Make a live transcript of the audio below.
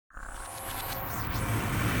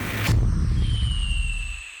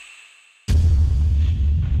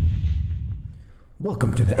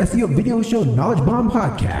Welcome to the SEO Video Show Knowledge Bomb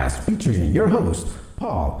Podcast, featuring your host,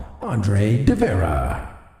 Paul Andre De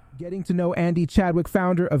Vera. Getting to know Andy Chadwick,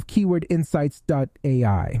 founder of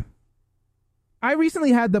KeywordInsights.ai. I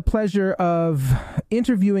recently had the pleasure of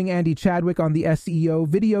interviewing Andy Chadwick on the SEO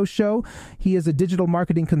Video Show. He is a digital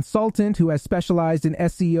marketing consultant who has specialized in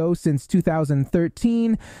SEO since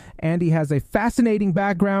 2013. Andy has a fascinating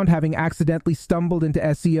background, having accidentally stumbled into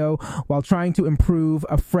SEO while trying to improve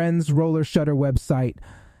a friend's roller shutter website.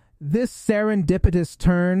 This serendipitous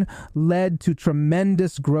turn led to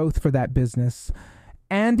tremendous growth for that business.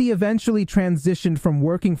 Andy eventually transitioned from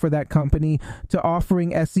working for that company to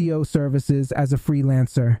offering SEO services as a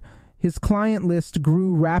freelancer. His client list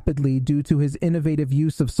grew rapidly due to his innovative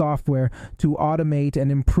use of software to automate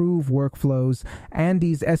and improve workflows.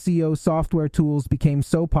 Andy's SEO software tools became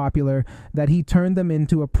so popular that he turned them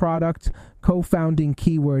into a product, co-founding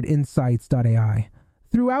KeywordInsights.ai.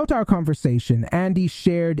 Throughout our conversation, Andy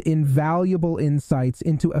shared invaluable insights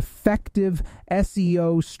into effective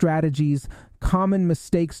SEO strategies, common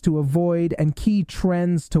mistakes to avoid, and key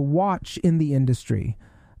trends to watch in the industry.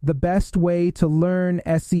 The best way to learn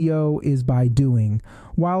SEO is by doing.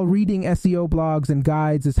 While reading SEO blogs and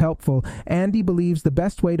guides is helpful, Andy believes the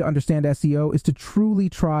best way to understand SEO is to truly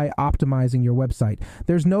try optimizing your website.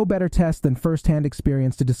 There's no better test than first-hand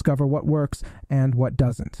experience to discover what works and what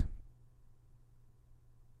doesn't.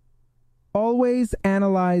 Always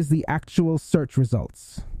analyze the actual search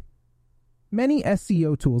results. Many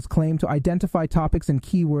SEO tools claim to identify topics and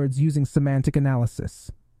keywords using semantic analysis.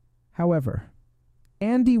 However,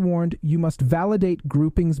 Andy warned you must validate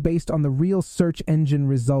groupings based on the real search engine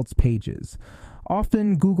results pages.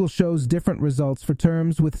 Often, Google shows different results for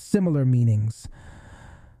terms with similar meanings.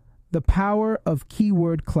 The power of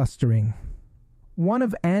keyword clustering. One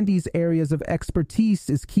of Andy's areas of expertise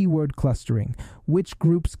is keyword clustering, which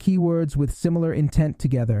groups keywords with similar intent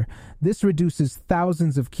together. This reduces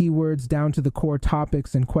thousands of keywords down to the core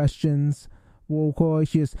topics and questions.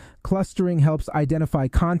 Clustering helps identify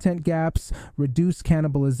content gaps, reduce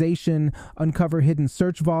cannibalization, uncover hidden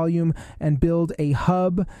search volume, and build a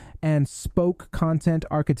hub and spoke content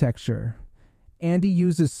architecture. Andy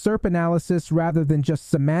uses SERP analysis rather than just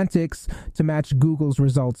semantics to match Google's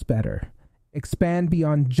results better. Expand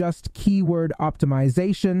beyond just keyword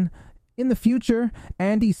optimization. In the future,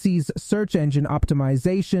 Andy sees search engine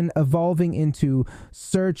optimization evolving into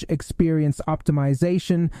search experience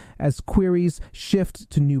optimization as queries shift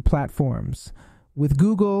to new platforms. With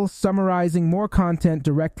Google summarizing more content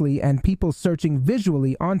directly and people searching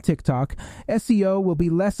visually on TikTok, SEO will be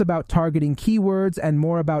less about targeting keywords and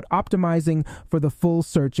more about optimizing for the full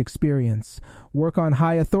search experience. Work on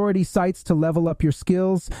high-authority sites to level up your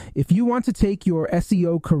skills. If you want to take your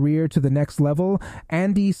SEO career to the next level,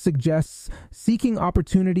 Andy suggests seeking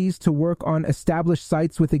opportunities to work on established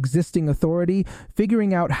sites with existing authority.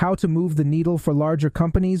 Figuring out how to move the needle for larger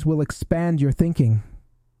companies will expand your thinking.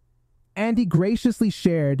 Andy graciously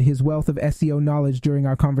shared his wealth of SEO knowledge during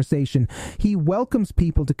our conversation. He welcomes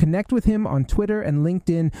people to connect with him on Twitter and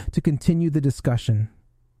LinkedIn to continue the discussion.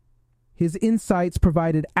 His insights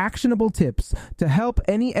provided actionable tips to help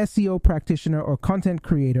any SEO practitioner or content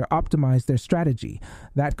creator optimize their strategy.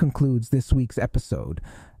 That concludes this week's episode,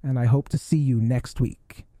 and I hope to see you next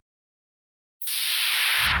week.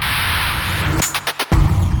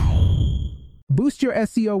 Boost your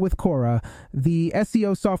SEO with Quora, the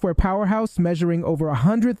SEO software powerhouse measuring over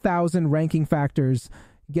 100,000 ranking factors.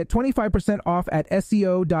 Get 25% off at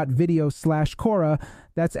seo.video/Quora.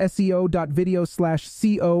 That's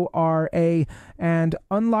seo.video/Cora. And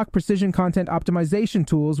unlock precision content optimization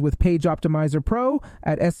tools with Page Optimizer Pro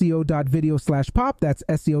at seo.video/pop. That's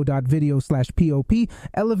seo.video/pop.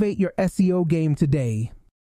 Elevate your SEO game today.